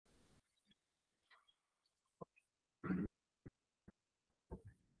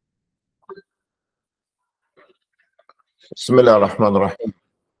بسم الله الرحمن الرحيم.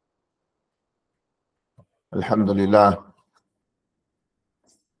 الحمد لله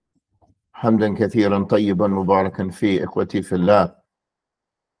حمدا كثيرا طيبا مباركا فيه. إخوتي في الله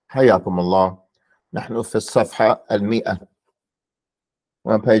حياكم الله. نحن في الصفحة 100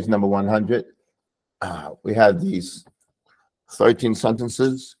 on page number 100. We have these 13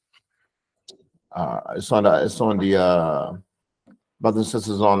 sentences. It's on the brothers and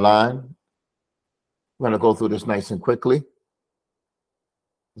sisters online. We're going to go through this nice and quickly.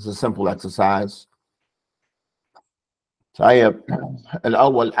 It's a simple exercise. طيب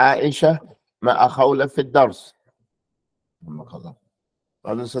الأول عائشة مع خولة في الدرس. Brothers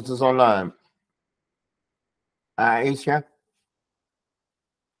and sisters online. عائشة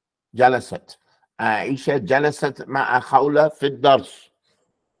جلست مع خولة في الدرس.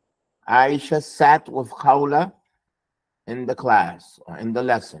 عائشة sat with خولة in the class or in the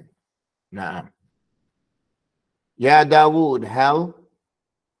lesson. نعم. يا داود هل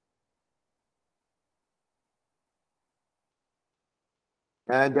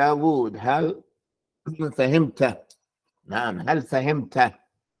يا داود هل فهمت؟ نعم. هل فهمت؟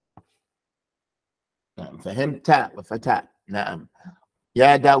 نعم. فهمت وفتاة. نعم.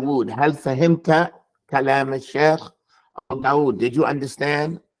 يا داود هل فهمت كلام الشيخ؟ داود, did you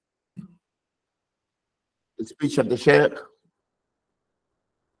understand the speech of the Sheikh?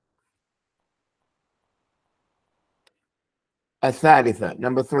 الثالثة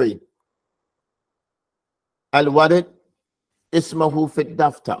number 3. الولد اسمه في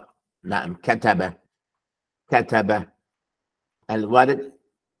الدفتر. نعم. كتب الولد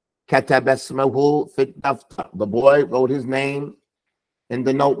كتب اسمه في الدفتر. The boy wrote his name in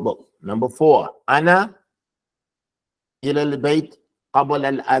the notebook. Number 4. أنا إلى البيت قبل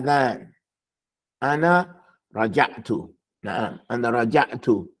الأذان. أنا رجعت. نعم. أنا رجعت.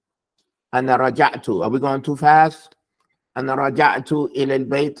 Are we going too fast? أنا رجعت إلى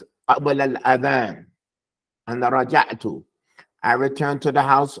البيت قبل الأذان. أنا رجعت. I returned to the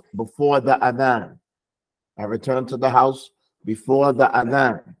house before the adhan.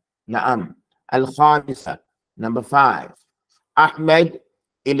 نعم. الخامسة number 5. أحمد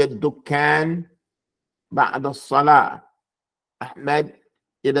إلى الدكان بعد الصلاة. أحمد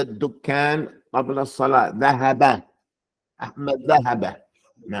إلى الدكان قبل الصلاة. ذهب. أحمد ذهب.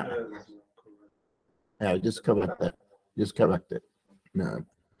 نعم. Yeah, just correct it. No.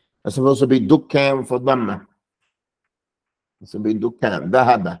 It's supposed to be دكان for ضمة. It's supposed to be دكان.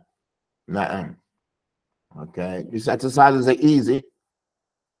 ذهب. نعم. Okay. These exercises are easy.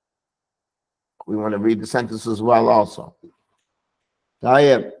 We want to read the sentences as well also.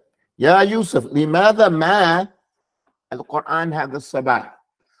 طيب. يا يوسف لماذا ما القرآن هذا الصباح؟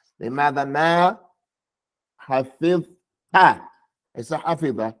 لماذا ما حفظت؟ It's a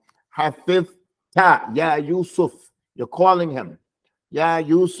حفظة. حفظت يا يوسف. You're calling him. يا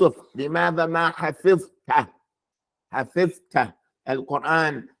يوسف لماذا ما حفظت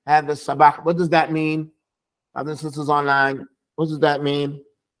القرآن هذا الصباح. What does that mean? Brothers and sisters online, what does that mean?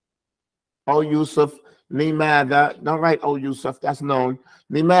 Oh Yusuf, لماذا? Don't write oh Yusuf, that's known.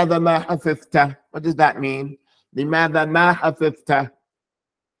 لماذا ما حفظت? What does that mean? لماذا ما حفظت?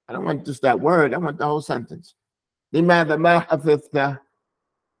 I don't want just that word, I want the whole sentence. لماذا ما حفظت?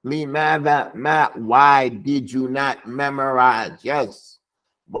 لماذا ما? Why did you not memorize? Yes.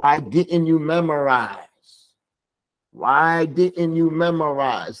 Why didn't you memorize? Why didn't you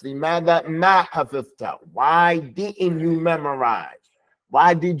memorize? لماذا ما حفظت? Why didn't you memorize?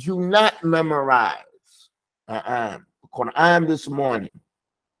 Why did you not memorize Quran this morning?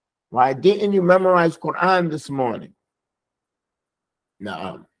 Why didn't you memorize Quran this morning?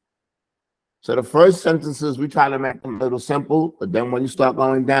 No. So the first sentences, we try to make them a little simple, but then when you start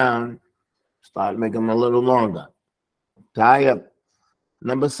going down, start making them a little longer. Tayyib.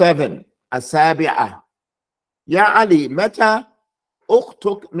 Number 7. السابعة. يا علي متى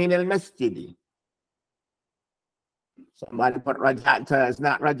أختك من المسجد? Somebody put رجعت. It's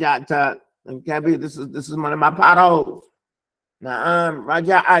not رجعت. Okay, this is one of my potholes. نعم.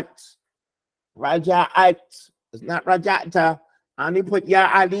 رجعت. It's not رجعت. I only put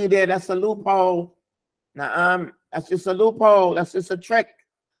Ya Ali there. That's a loophole. Na'am. That's just a loophole. That's just a trick.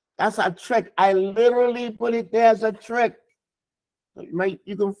 That's a trick. I literally put it there as a trick. You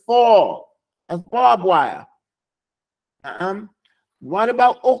can fall. That's barbed wire. Na'am. What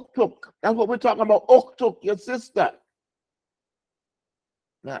about Uktuk? That's what we're talking about. Uktuk, your sister.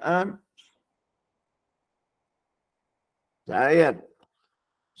 Na'am.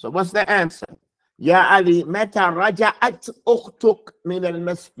 So what's the answer? يا علي متى رجعت أختك من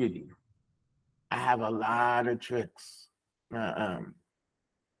المسجد? I have a lot of tricks.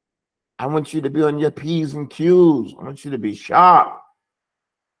 I want you to be on your P's and Q's. I want you to be sharp.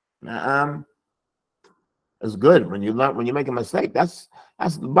 It's good when you learn, when you make a mistake. That's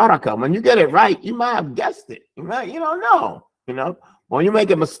the barakah. When you get it right, you might have guessed it. You don't know. When you make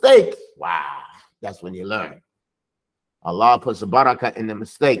a mistake, wow, that's when you learn. Allah puts a barakah in the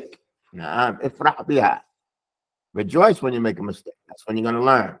mistake. Ifrah biha. Rejoice when you make a mistake. That's when you're going to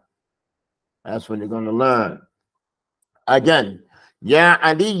learn. That's when you're going to learn. Again, Ya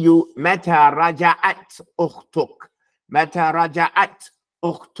Aliyu mata raja'at ukhtuk. Mata raja'at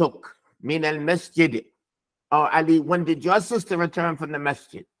ukhtuk min al-masjid. Oh, Ali, when did your sister return from the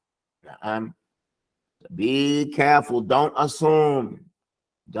masjid? Be careful. Don't assume.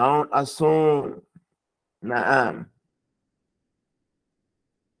 Don't assume.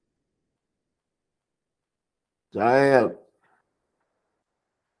 طيب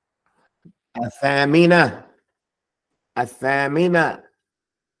الثامنة is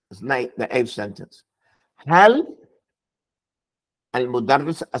the 8th sentence. هل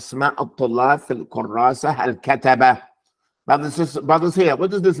المدرس أسماء الطلاب في الكراسة هل كتب? Brothers here,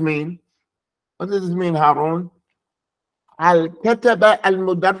 what does this mean? What does this mean, Harun? هل كتب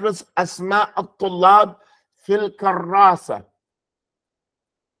المدرس أسماء الطلاب في الكراسة?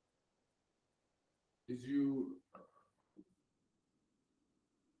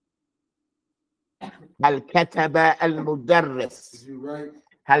 هل كتب المدرس؟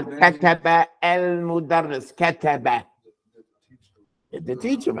 هل كتب المدرس؟ كتب. The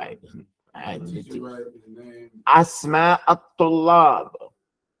teacher writes. أسماء الطلاب.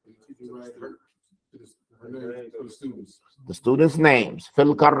 The students' names. في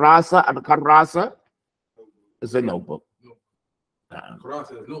الكراسة. الكراسة is a notebook.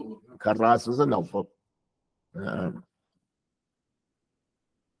 Karasa is a notebook.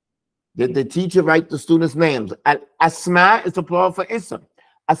 Did the teacher write the students' names? Asma is the plural for ism.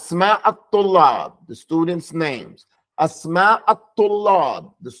 Asma at-tullab, the students' names. Asma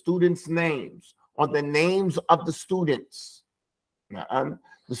at-tullab, the students' names, or the names of the students. The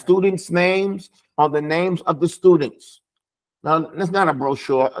students' names are the names of the students. Now, it's not a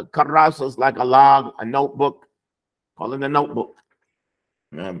brochure. Karasa is like a log, a notebook. Call it a notebook.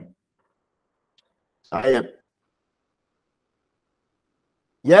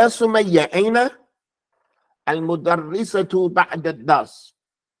 يا سمية أين المدرسة بعد الدرس؟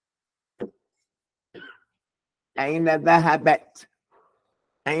 أين ذهبت؟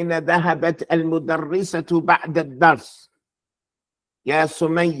 أين ذهبت المدرسة بعد الدرس؟ يا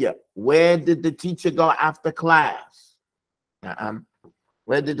سمية, where did the teacher go after class?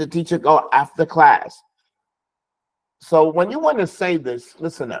 Where did the teacher go after class? So when you want to say this,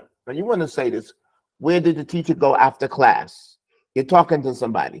 listen up. When you want to say this, where did the teacher go after class? You're talking to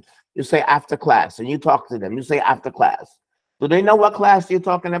somebody. You say after class, and you talk to them. You say after class. Do they know what class you're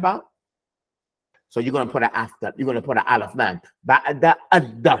talking about? So you're going to put an after. You're going to put an alif lam. Ba'da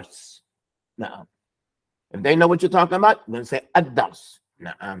ad-dars. No. If they know what you're talking about, you're going to say ad-dars.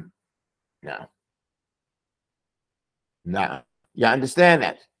 No. You understand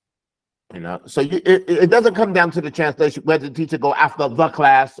that? So it doesn't come down to the translation whether the teacher go after the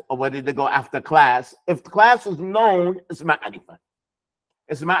class or whether they go after class. If the class is known, it's ma'arifa.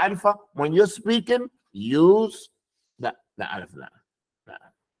 It's ma'arifa. When you're speaking, use the alif lam.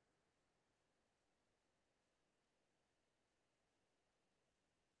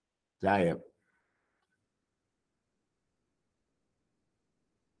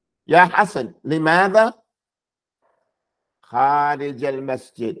 يا حسن لماذا خارج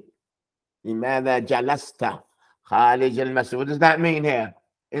المسجد؟ لماذا جلست خارج المسجد? What does that mean here?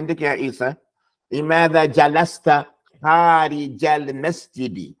 عندك يا عيسى. لماذا جلست خارج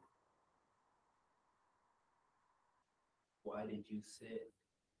المسجد? Why did you sit?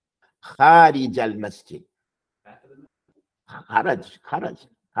 خارج المسجد.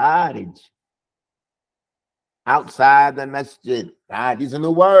 خارج. Outside the masjid. These are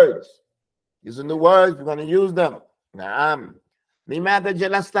new words. We're going to use them. لماذا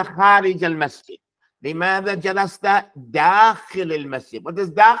جلست خارج المسجد؟ لماذا جلست داخل المسجد؟ What does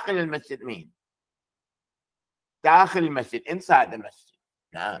داخل المسجد mean? داخل المسجد, inside the masjid.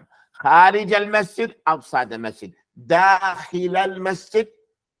 نعم. خارج المسجد, outside the masjid. داخل المسجد,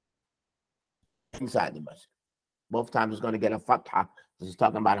 inside the masjid. Both times it's going to get a fatha. This is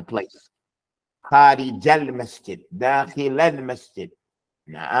talking about a place. خارج المسجد, داخل المسجد.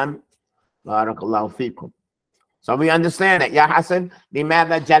 نعم. بارك الله فيكم. So we understand it. يا حسن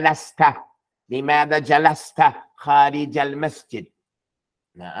لماذا جلست؟ لماذا جلست خارج المسجد؟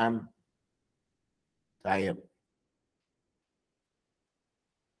 نعم. طيب.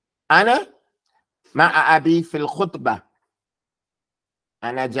 أنا مع أبي في الخطبة.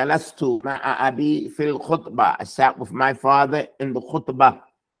 أنا جلست مع أبي في الخطبة. I sat with my father in the khutbah.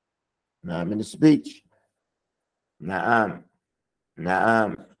 نعم, in the speech. نعم,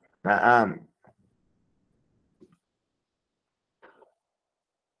 نعم, نعم.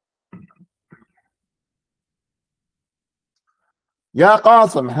 يا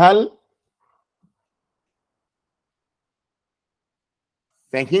قاسم, هل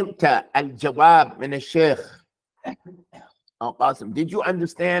فهمت الجواب من الشيخ؟ Oh, Qasim, did you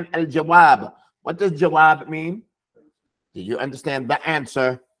understand al-jawab? What does jawab mean? Did you understand the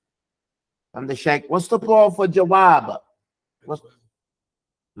answer from the sheikh? What's the plural for jawab? What's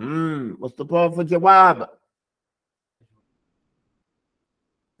the plural for jawab?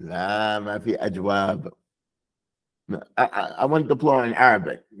 لا ما في أجواب. I want the plural in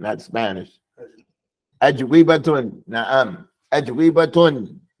Arabic, not Spanish. أجوبة. نعم.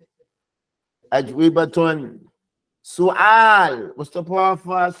 أجوبة. أجوبة. سؤال. What's the plural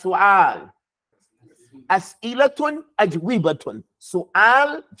for سؤال? أسئلة أجوبة.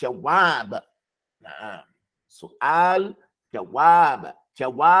 سؤال جواب. نعم. سؤال جواب.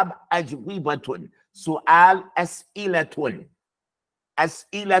 جواب أجوبة. سؤال أسئلة.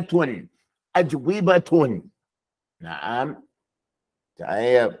 أسئلة أجوبة. نعم.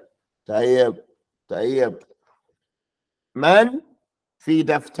 طيب طيب طيب. من في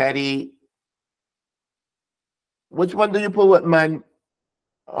دفتري? Which one do you put with man?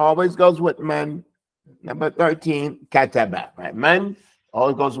 Always goes with man. Number 13, kataba. Right? Man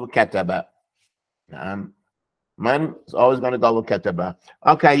always goes with kataba. Man is always going to go with kataba.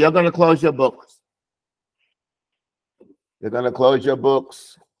 Okay, you're going to close your books. You're going to close your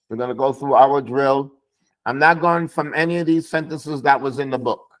books. We're going to go through our drill. I'm not going from any of these sentences that was in the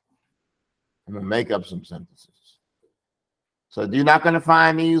book. I'm going to make up some sentences. So you're not going to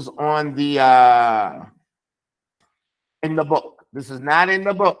find these on the in the book. This is not in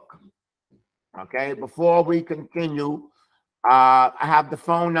the book. Okay, before we continue, I have the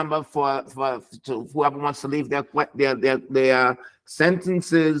phone number for whoever wants to leave their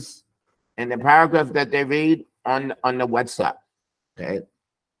sentences and the paragraph that they read on the WhatsApp. Okay,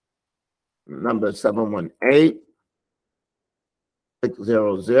 number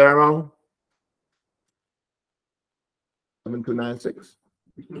 718-600-7296.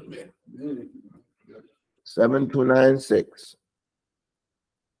 7296.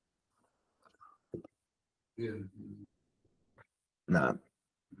 Now,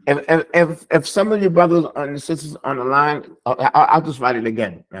 if some of your brothers and sisters on the line, I'll just write it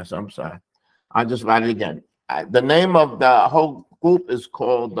again. Yes, I'm sorry. I'll just write it again. The name of the whole group is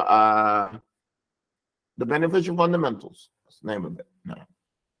called the Beneficial Fundamentals. That's the name of it.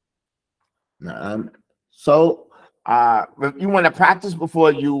 So if you want to practice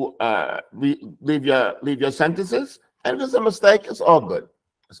before you leave your sentences, and if it's a mistake, it's all good.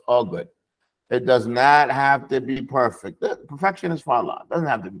 It's all good. It does not have to be perfect. Perfection is for Allah. It doesn't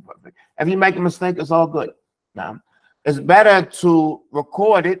have to be perfect. If you make a mistake, it's all good. Now, it's better to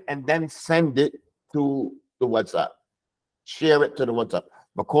record it and then send it to the WhatsApp. Share it to the WhatsApp.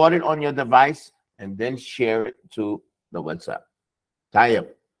 Record it on your device and then share it to the WhatsApp. Tayyib.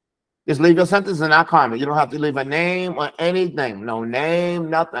 Just leave your sentence and I'll comment. You don't have to leave a name or anything. No name,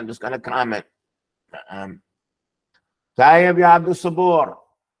 nothing. I'm just going to comment. Tayyib ya Abdul Sabur.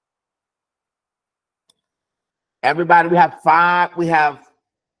 Everybody, we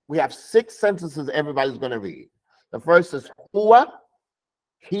have 6 sentences everybody's going to read. The first is huwa,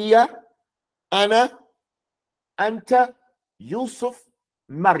 hiya, ana, anta, Yusuf,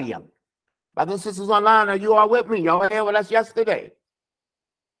 Maryam. Brothers and sisters online, are you all with me? Y'all were here with us yesterday.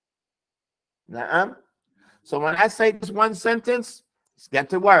 So when I say this one sentence, let's get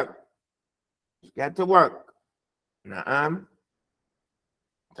to work. Let's get to work. Tie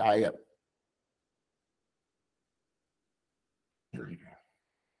up.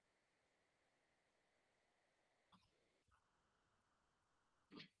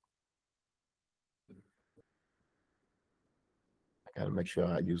 I gotta make sure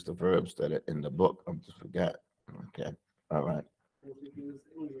I use the verbs that are in the book. I just forgot. Okay. All right.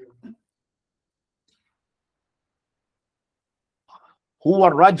 هو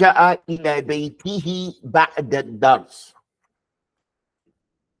رجع إلى بيته بعد الدرس.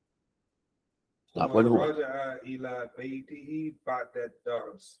 رجع إلى بيته بعد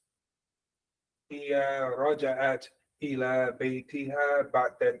الدرس. هي رجعت إلى بيتها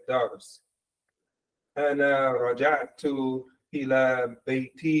بعد الدرس. أنا رجعت إلى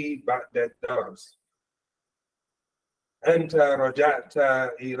بيتي بعد الدرس. أنت رجعت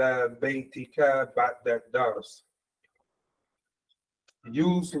إلى بيتك بعد الدرس.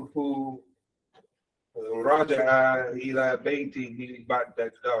 يوسف رجع إلى بيته بعد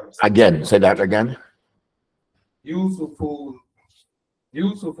الدرس. Again, say that again.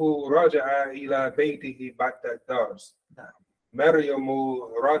 يوسف رجع إلى بيته بعد الدرس. مريم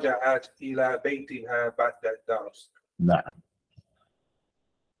رجعت إلى بيتها بعد الدرس. Nah.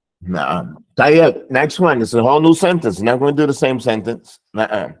 Nah. Tayyib, next one. It's a whole new sentence. Not going to do the same sentence.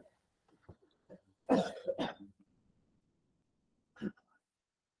 Nah.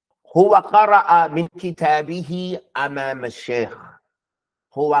 هو قرأ من كتابه أمام الشيخ.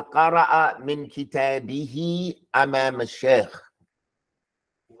 هو قرأ من كتابه أمام الشيخ.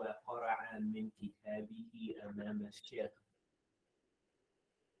 هو قرأ من كتابه أمام الشيخ.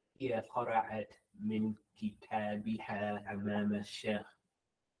 هي قرأت من كتابها أمام الشيخ.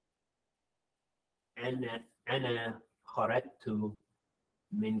 أنا خرجت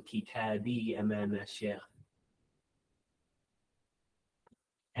من كتابي أمام الشيخ.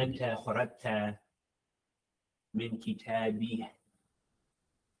 أنت خرجت من كتابي.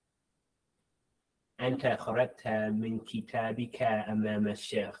 أنت خرجت من كتابك أمام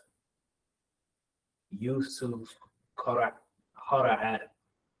الشيخ. يوسف قرأ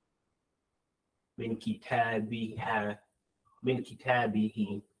من كتابه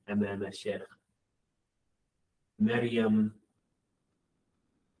أمام الشيخ.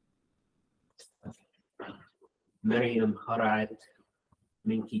 مريم قرأت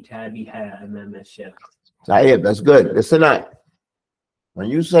من كتابها أمام الشيخ. Tayyib, that's good. Listen up. When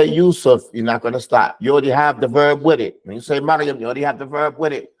you say Yusuf, you're not going to stop. You already have the verb with it. When you say Maryam, you already have the verb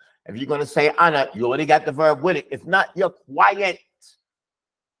with it. If you're going to say Anna, you already got the verb with it. If not, you're quiet.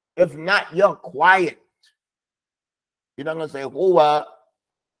 If not, you're quiet. You're not going to say Huwa,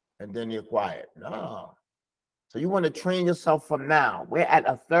 and then you're quiet. No. So you want to train yourself from now. We're at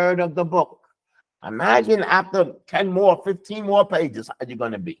a third of the book. Imagine after 10 more, 15 more pages, how you're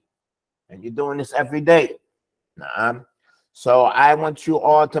going to be. And you're doing this every day. So I want you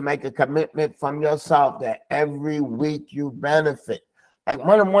all to make a commitment from yourself that every week you benefit. Like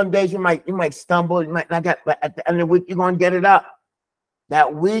one days you might stumble, you might not get, but at the end of the week you're going to get it up.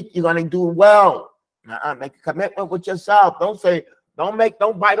 That week you're going to do well. Make a commitment with yourself. Don't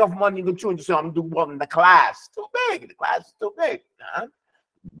bite off money to chew and say I'm doing well in the class. Too big. The class is too big.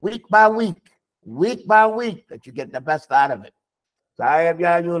 Week by week, that you get the best out of it. Tayyib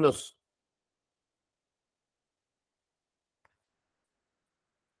ya Yunus.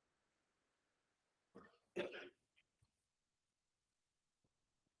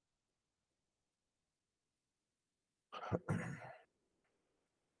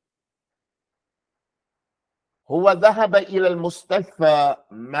 هو ذهب إلى المستشفى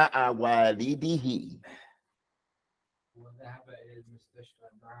مع والده. وذهب إلى المستشفى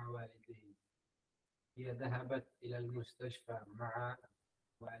مع والده. هي ذهبت إلى المستشفى مع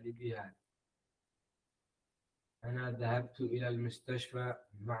والدها. أنا ذهبت إلى المستشفى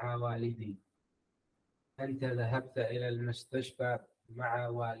مع والدي. أنت ذهبت إلى المستشفى مع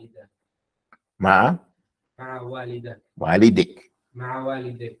والدك. مع والدك. والدك. مع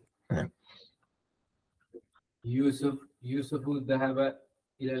والدك. يوسف ذهب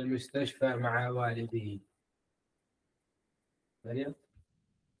إلى المستشفى مع والده.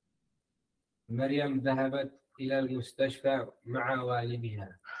 مريم ذهبت إلى المستشفى مع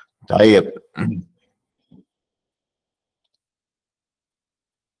والدها. طيب.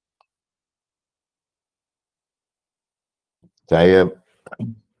 طيب.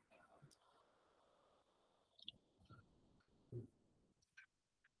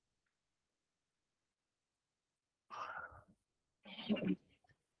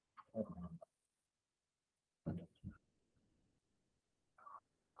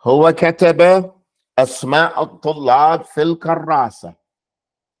 هو كتب أسماء الطلاب في الكراسة.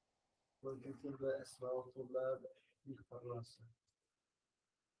 وكتب أسماء الطلاب في الكراسة.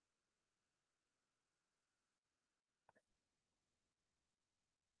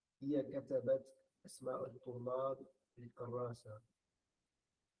 هي كتبت أسماء الطلاب في الكراسة.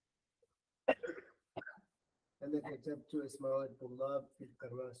 أنا كتبت أسماء الطلاب في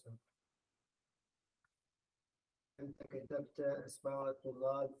الكراسة. أنت كتبت أسماء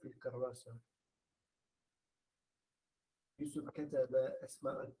الطلاب في الكراسة. يوسف كتب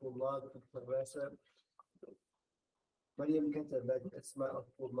أسماء الطلاب في الكراسة. مريم كتبت أسماء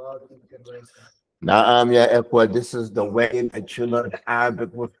الطلاب في الكراسة. Naam ya Ikhwa, this is the way that you learn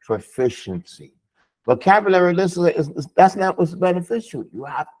Arabic with proficiency. Vocabulary, that's not what's beneficial. You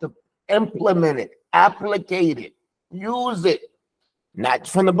have to implement it, applicate it, use it. Not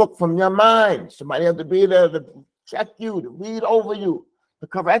from the book, from your mind. Somebody has to be there to check you, to read over you, to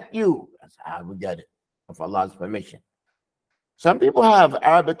correct you. That's how we get it, with Allah's permission. Some people have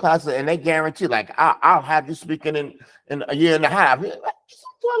Arabic classes and they guarantee, like, I'll have you speaking in a year and a half.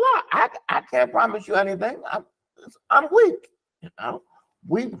 I can't promise you anything. I'm weak. You know,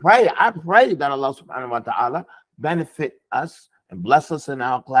 we pray. I pray that Allah subhanahu wa ta'ala benefit us and bless us in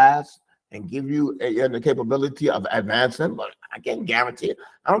our class and give you the capability of advancing, but I can't guarantee it.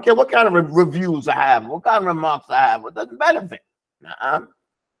 I don't care what kind of reviews I have, what kind of remarks I have. It doesn't benefit.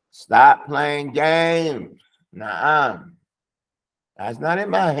 Stop playing games. That's not in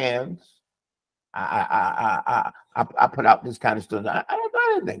my hands. I put out this kind of stuff. I don't do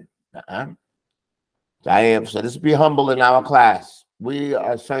anything. So let's be humble in our class. We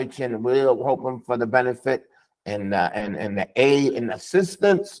are searching. We're hoping for the benefit and the aid and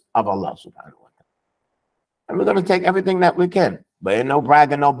assistance of Allah subhanahu wa ta'ala. And we're going to take everything that we can. But ain't no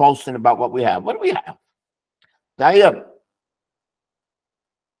bragging, no boasting about what we have. What do we have? Tayyib.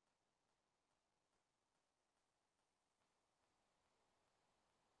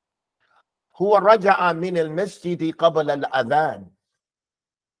 هو رجع من المسجد قبل الأذان.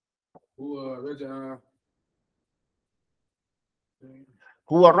 هو رجع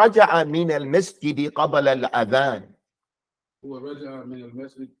من المسجد قبل الأذان. هو رجع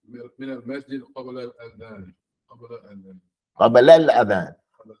من المسجد قبل الأذان. قبل الأذان.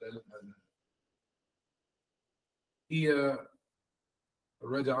 هي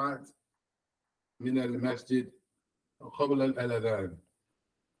رجعت من المسجد قبل الأذان.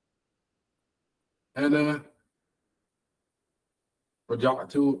 أنا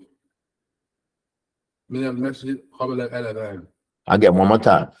رجعت من المسجد قبل الأذان. I'll get one more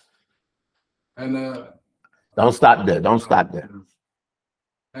time. أنا Don't stop there. Don't stop there.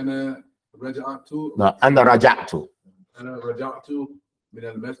 أنا رجعت. No, أنا رجعت. أنا رجعت من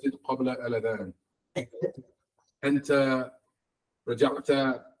المسجد قبل الأذان. أنت رجعت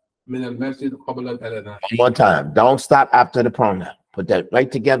من المسجد قبل الأذان. One more time. Don't stop after the pronoun. Put that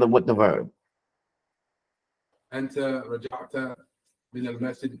right together with the verb. أنت رجعت من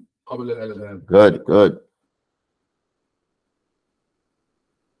المسجد قبل الأذان. Good, good.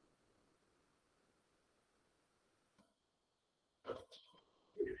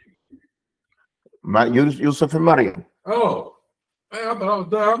 Yusuf and Maryam. Oh, I thought I was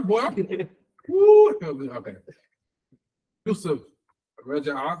done, boy. Okay. يوسف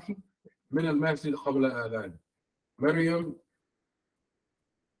رجع من المسجد قبل الأذان. مريم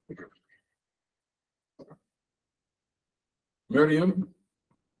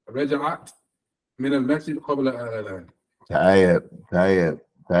رجعت من المسجد قبل الأذان.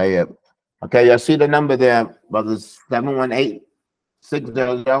 طيب. Okay, you see the number there, brothers.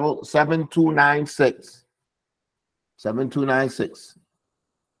 718-600-7296. 7296.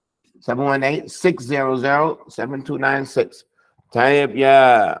 718-600-7296. طيب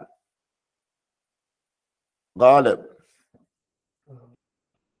يا غالب.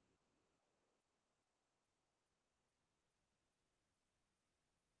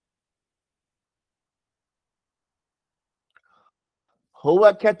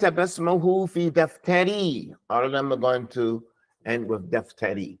 هو كتب اسمه في دفتري. All of them are going to end with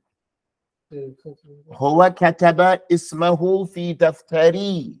دفتري. هو كتب اسمه في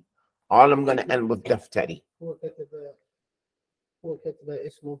دفتري. All of them going to end with دفتري. هو كتب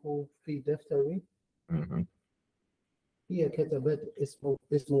اسمه في دفتري. هي كتبت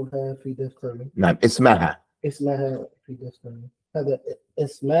اسمها في دفتري. نعم اسمها في دفتري. هذا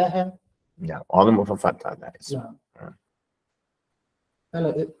اسمها. نعم all of them with a fatha. نعم.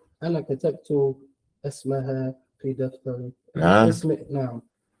 أنا كتبت اسمها في دفتري. نعم.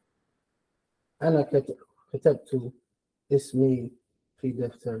 أنا كتبت اسمي في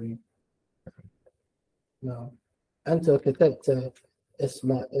دفتري. نعم. أنت كتبت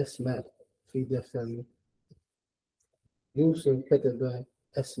اسمك في دفتري. يوسف كتب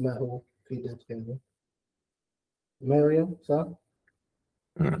اسمه في دفتري. مريم صح؟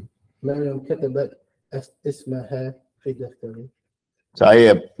 مريم كتبت اسمها في دفتري.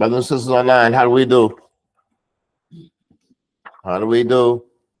 طيب, brothers and sisters online, how do we do?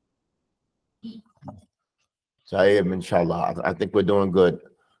 طيب, inshallah. I think we're doing good.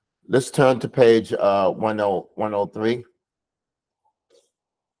 Let's turn to page 103.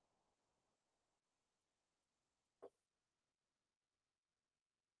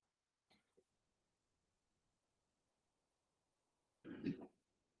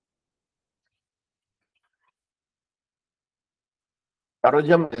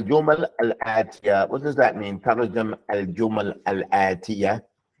 ترجم الجمل الآتية. What does that mean? ترجم الجمل الآتية.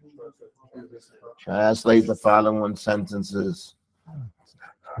 Translate the following sentences.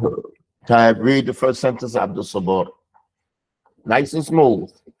 Type, read the first sentence, Abdul Sabur. Nice and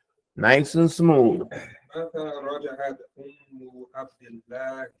smooth. متى رجعت أم عبد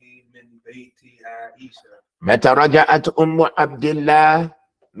الله من بيت عائشة؟ متى رجعت أم عبد الله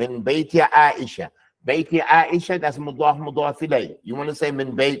من بيت عائشة. بيت عائشة that's مضاف إليه. You want to say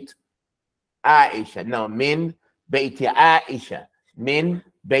من بيت عائشة. No, من بيت عائشة. من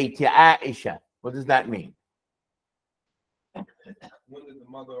بيت عائشة. What does that mean? When did the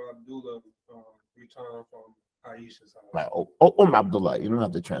mother of Abdullah return from Aisha's house? Right. Abdullah. You don't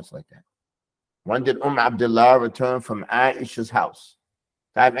have to translate that. When did Abdullah return from Aisha's house?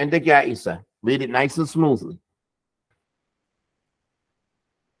 Type عندك يا عيسى. Read it nice and smoothly.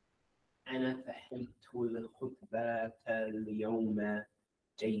 أنا فهمت الخطبة اليوم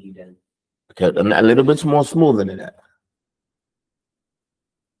جيدا. Okay, a little bit more smoother than that.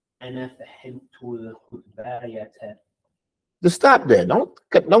 أنا فهمت الخطبة. Just stop there.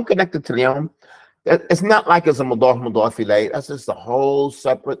 Don't connect it to the It's not like it's a mudaf ilayh. That's just a whole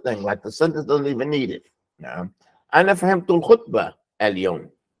separate thing. Like the sentence doesn't even need it. نعم. أنا فهمت الخطبة اليوم.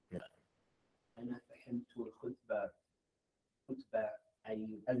 أنا فهمت الخطبة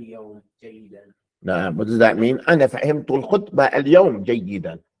اليوم جيدا. نعم. What does that mean? أنا فهمت الخطبة اليوم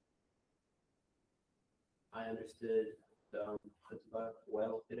جيدا. I understood the khutbah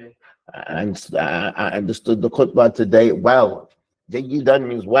well today. I understood the khutbah today well. جيدا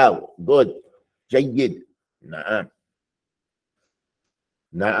means well, good. جيد. نعم.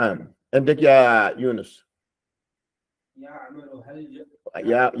 نعم. عندك يا يونس. يا عامر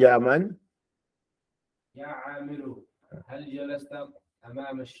هل يا من؟ يا عامر هل جلست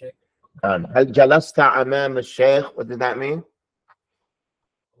أمام الشيخ؟ هل جلست أمام الشيخ? What does that mean?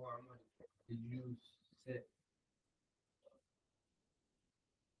 Did you sit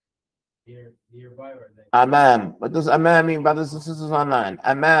nearby or there? أمام. What does أمام mean, brothers and sisters online?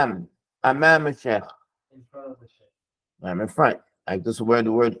 أمام. أمام الشيخ. In front of the sheikh. I'm in front. Like this is where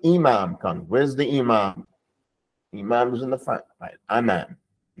the word imam comes. Where's the imam? Imam is in the front. Right. أمام.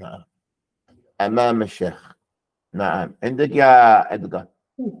 نعم. أمام الشيخ. نعم. عندك يا إدغار.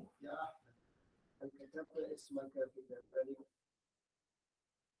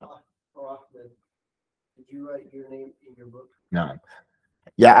 Did you write your name in your book? نعم.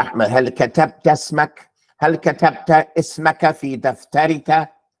 يا أحمد هل كتبت اسمك؟ هل كتبت اسمك في دفترك؟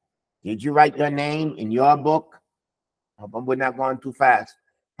 Did you write your name in your book? I hope we're not going too fast.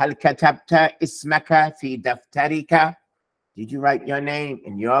 هل كتبت اسمك في دفترك? Did you write your name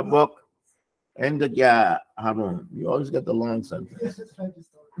in your book? عندك يا هارون. You always get the long sentence.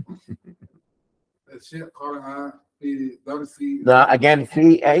 الشيخ قرأ في درسي. No, again,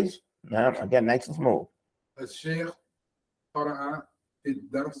 في ايش؟ نعم, again, nice and smooth. الشيخ قرأ في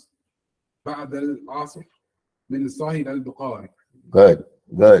الدرس بعد العصر من صحيح البخاري. Good,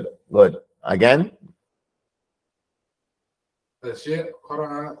 good, good. Again? الشيخ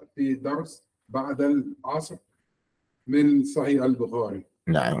قرأ في درس بعد العصر من صحيح البخاري.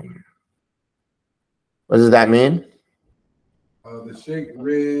 نعم. What does that mean? The Sheikh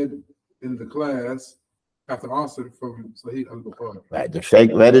read in the class after Asr from Sahih al-Bukhari. Right, the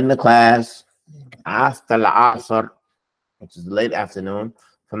Sheikh read in the class after al-Asr, which is late afternoon,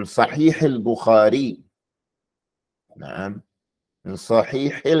 from Sahih al-Bukhari. نعم. من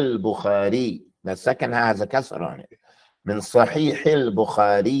صحيح البخاري. The second has a kasr on it. من صحيح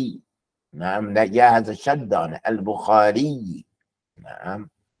البخاري. نعم. That ya has a shadda on it. البخاري. نعم.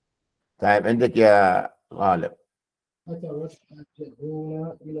 طيب عندك يا غالب. متى رجعت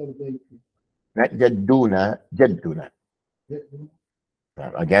جدونا إلى البيت؟ جدونا. جدنا.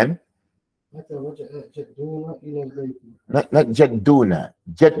 نعم. Again. متى رجعت جدونا إلى البيت؟ Not جدونا.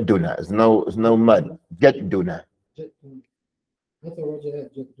 جدنا. There's no mud. جدنا. جدونا. متى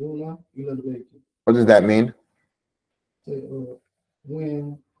رجعت جدونا إلى البيت؟ What does that mean?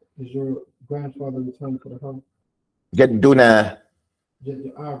 When is your grandfather returned to the house? جدنا.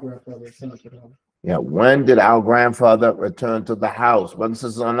 Our grandfather returned to the house. Yeah, when did our grandfather return to the house? Brothers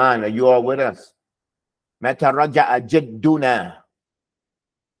and sisters online, are you all with us? متى رجع جدنا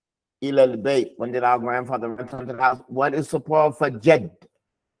إلى البيت? When did our grandfather return to the house? What is the plural for jed?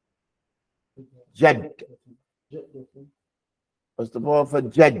 Jed. What's the plural for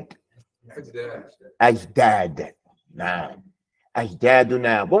jed? Ajdad. Nah.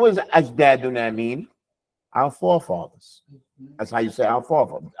 Ajdaduna. What was ajdaduna mean? Our forefathers. That's how you say our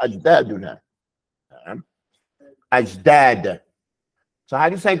forefathers. Ajdaduna. Ajdad. So how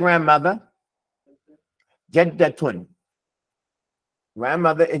do you say grandmother? Jaddatun.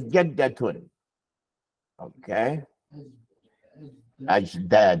 Grandmother is jaddatun. Okay.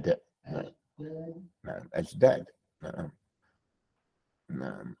 Ajdad. Ajdad.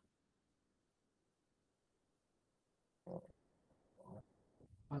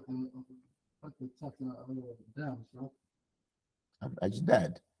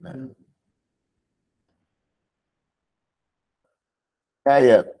 أجداد.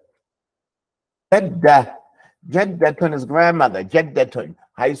 طيب جدة. جدة is grandmother. جدة.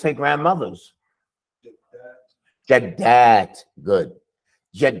 How you say grandmothers? جدات. Good.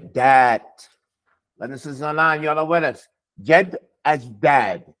 جدات. And this is online, y'all are with us. جد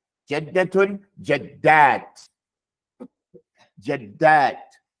أجداد. جدة جدات.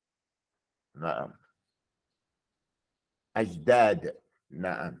 جدات. نعم. أجداد.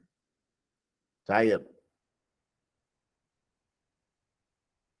 نعم. طيب.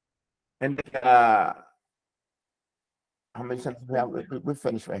 عندك how many sentences we have? We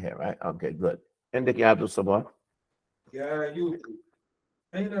finished right here, right? Okay, good. عندك يا عبد الصباح. يا يوسف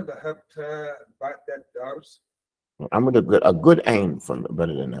أين ذهبت بعد الدرس؟ I'm gonna get a good aim from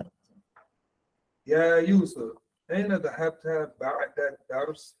better than that. يا يوسف أين ذهبت بعد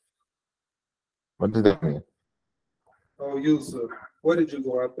الدرس؟ What does that mean? Oh, Yusuf, where did you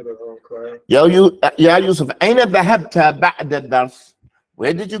go after the class? يا يوسف أين ذهبت بعد الدرس?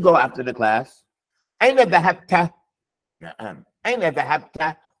 Where did you go after the class? أين ذهبت? نعم. أين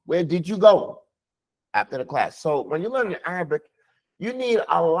ذهبت? Where did you go after the class? So when you learn Arabic, you need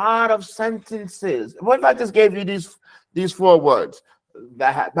a lot of sentences. What if I just gave you these 4 words?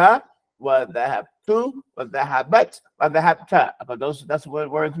 ذهب, وذهبت, وذهبت, وذهبت. But that's what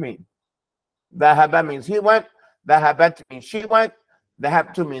words mean. ذهب means he went, ذهبت means she went,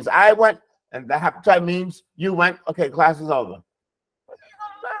 ذهبت means I went, and ذهبت means you went. Okay, class is over.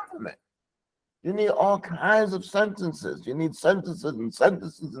 You need all kinds of sentences. You need sentences and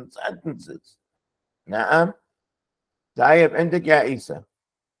sentences and sentences. نعم. طيب عندك يا عيسى.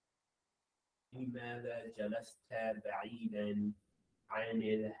 لماذا جلست بعيدا عن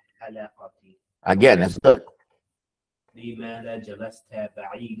الحلقة؟ Again, that's good. لماذا جلست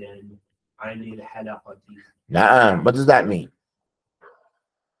بعيدا عن الحلقة؟ نعم. What does that mean?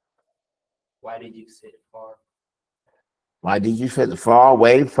 Why did you sit far? Why did you sit far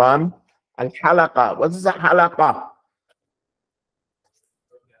away from al-halaqa? What is a halaqa?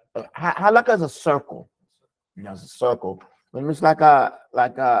 Halaqa is a circle. You know, it's a circle. It's like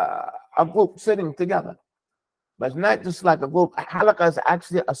a group sitting together. But it's not just like a group. Halaqa is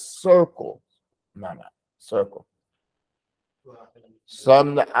actually a circle. No, circle.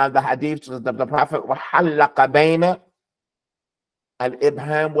 Some of the hadiths of the Prophet وَحَلَّقَ بَيْنَ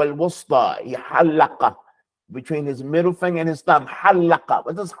الْإِبْهَامِ وَالْوُسْطَى. He halaqa between his middle finger and his thumb. Halaqa.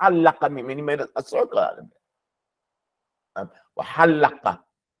 What does halaqa mean? He made a circle out of it. وَحَلَّقَ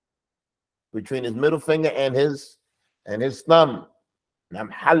between his middle finger and his thumb. Now,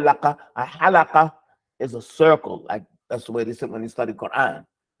 halaqa. A halaqa is a circle. Like that's the way they said when they study Quran.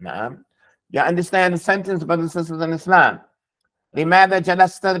 Now, you understand the sentence, brothers and sisters in Islam? لماذا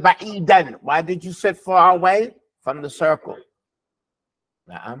جلست بعيدا? Why did you sit far away from the circle?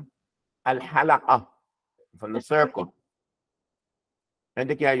 نعم. الحلقة from the circle.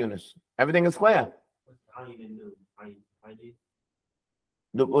 عندك يا يونس. Everything is clear.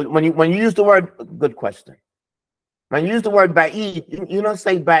 When you use the word, good question. When you use the word ba'id, you don't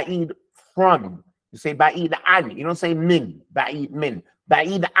say ba'id from. You say ba'id an. You don't say min. Ba'id min.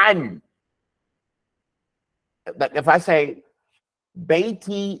 Ba'id an. But if I say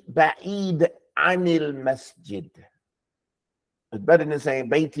Baiti ba'id anil masjid, it's better than saying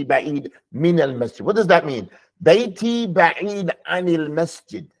Baiti ba'id min al masjid. What does that mean? Baiti ba'id anil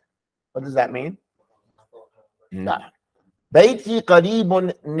masjid. What does that mean? No. Baiti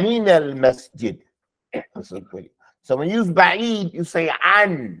qaribun min al masjid. So when you use ba'id, you say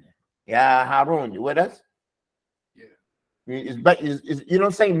an. Yeah, Harun, you with us? Yeah. You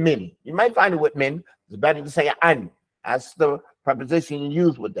don't say min. You might find it with min. It's better to say an. That's the preposition you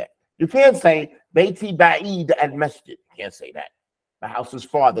use with that. You can't say Baiti ba'id al masjid. You can't say that. The house is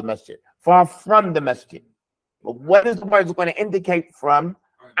far the masjid. Far from the masjid. But what is the word going to indicate from?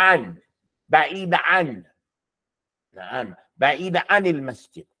 An. Ba'id an. Na'am. Ba'id anil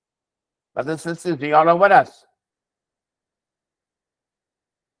masjid. Brothers and sisters, y'all are with us?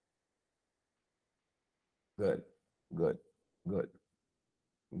 Good, good, good,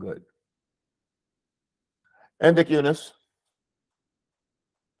 good. عندك يونس.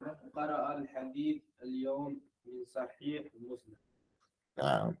 قرأ الحديث اليوم من صحيح مسلم.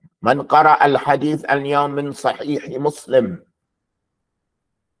 من قرأ الحديث اليوم من صحيح مسلم.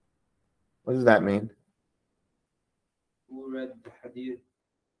 What does that mean? Who read the hadith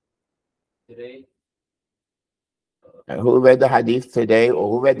today? Who read the hadith today, or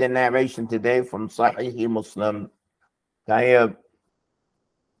who read the narration today from Sahih Muslim? We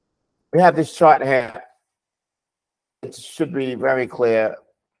have this chart here. It should be very clear.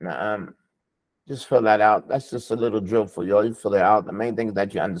 Just fill that out. That's just a little drill for you. You fill it out. The main thing is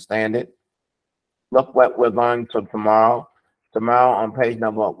that you understand it. Look what we're going to tomorrow. Tomorrow on page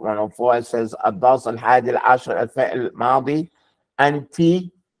number 104, it says الدرس الحادي عشر الفعل الماضي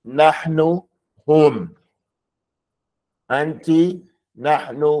أنت نحن هم. أنت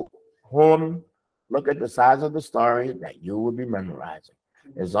نحن هم. Look at the size of the story that you will be memorizing.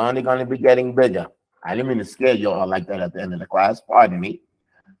 It's only going to be getting bigger. I didn't mean to scare you all like that at the end of the class. Pardon me.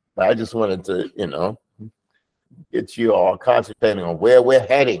 But I just wanted to, get you all concentrating on where we're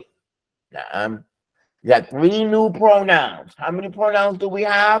heading. Now, you got 3 new pronouns. How many pronouns do we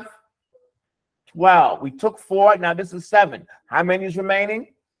have? 12. We took 4. Now this is 7. How many is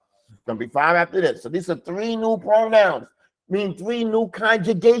remaining? It's going to be 5 after this. So these are 3 new pronouns, meaning 3 new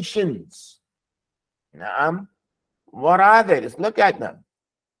conjugations. Now, what are they? Let's look at them.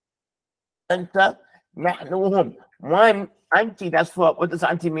 Anta, nahnu, hum. One, anti, that's for, what does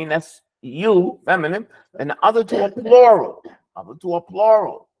anti mean? That's you, feminine. And the other 2 are plural. Other 2 are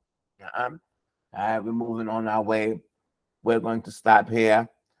plural. All right, we're moving on our way. We're going to stop here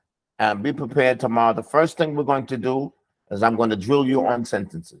and be prepared tomorrow. The first thing we're going to do is I'm going to drill you on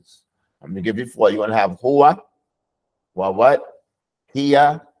sentences. I'm going to give you 4. You're going to have huwa, what?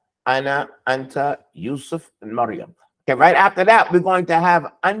 Hiya, ana, anta, Yusuf, and Maryam. Okay, right after that, we're going to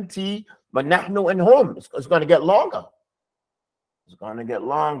have anti, but nahnu, and hum. It's going to get longer. It's going to get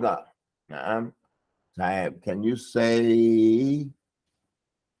longer. Can you say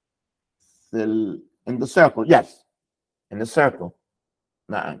in the circle? Yes, in the circle.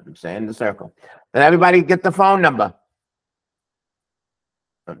 I'm saying in the circle. Then everybody get the phone number.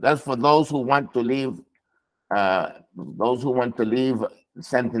 That's for those who want to leave. Those who want to leave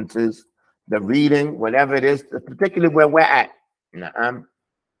sentences, the reading, whatever it is, particularly where we're at.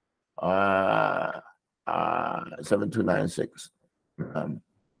 7296.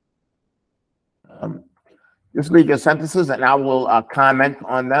 Just leave your sentences, and I will comment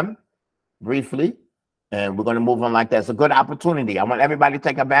on them briefly, and we're going to move on like that. It's a good opportunity. I want everybody to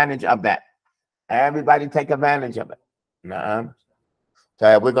take advantage of that. Everybody take advantage of it.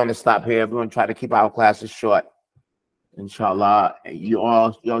 So we're going to stop here. We're going to try to keep our classes short. Inshallah,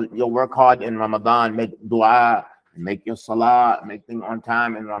 you'll work hard in Ramadan. Make dua, make your salah, make things on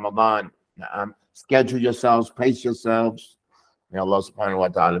time in Ramadan. Schedule yourselves, pace yourselves. May Allah subhanahu wa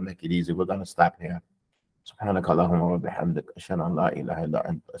ta'ala make it easy. We're going to stop here. سبحانك اللهم وبحمدك أشهد أن لا إله إلا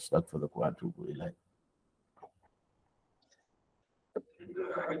أنت أستغفرك وأتوب إليك.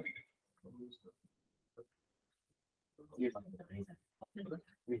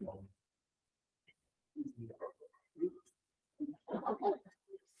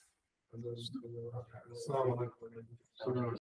 Assalamu alaikum.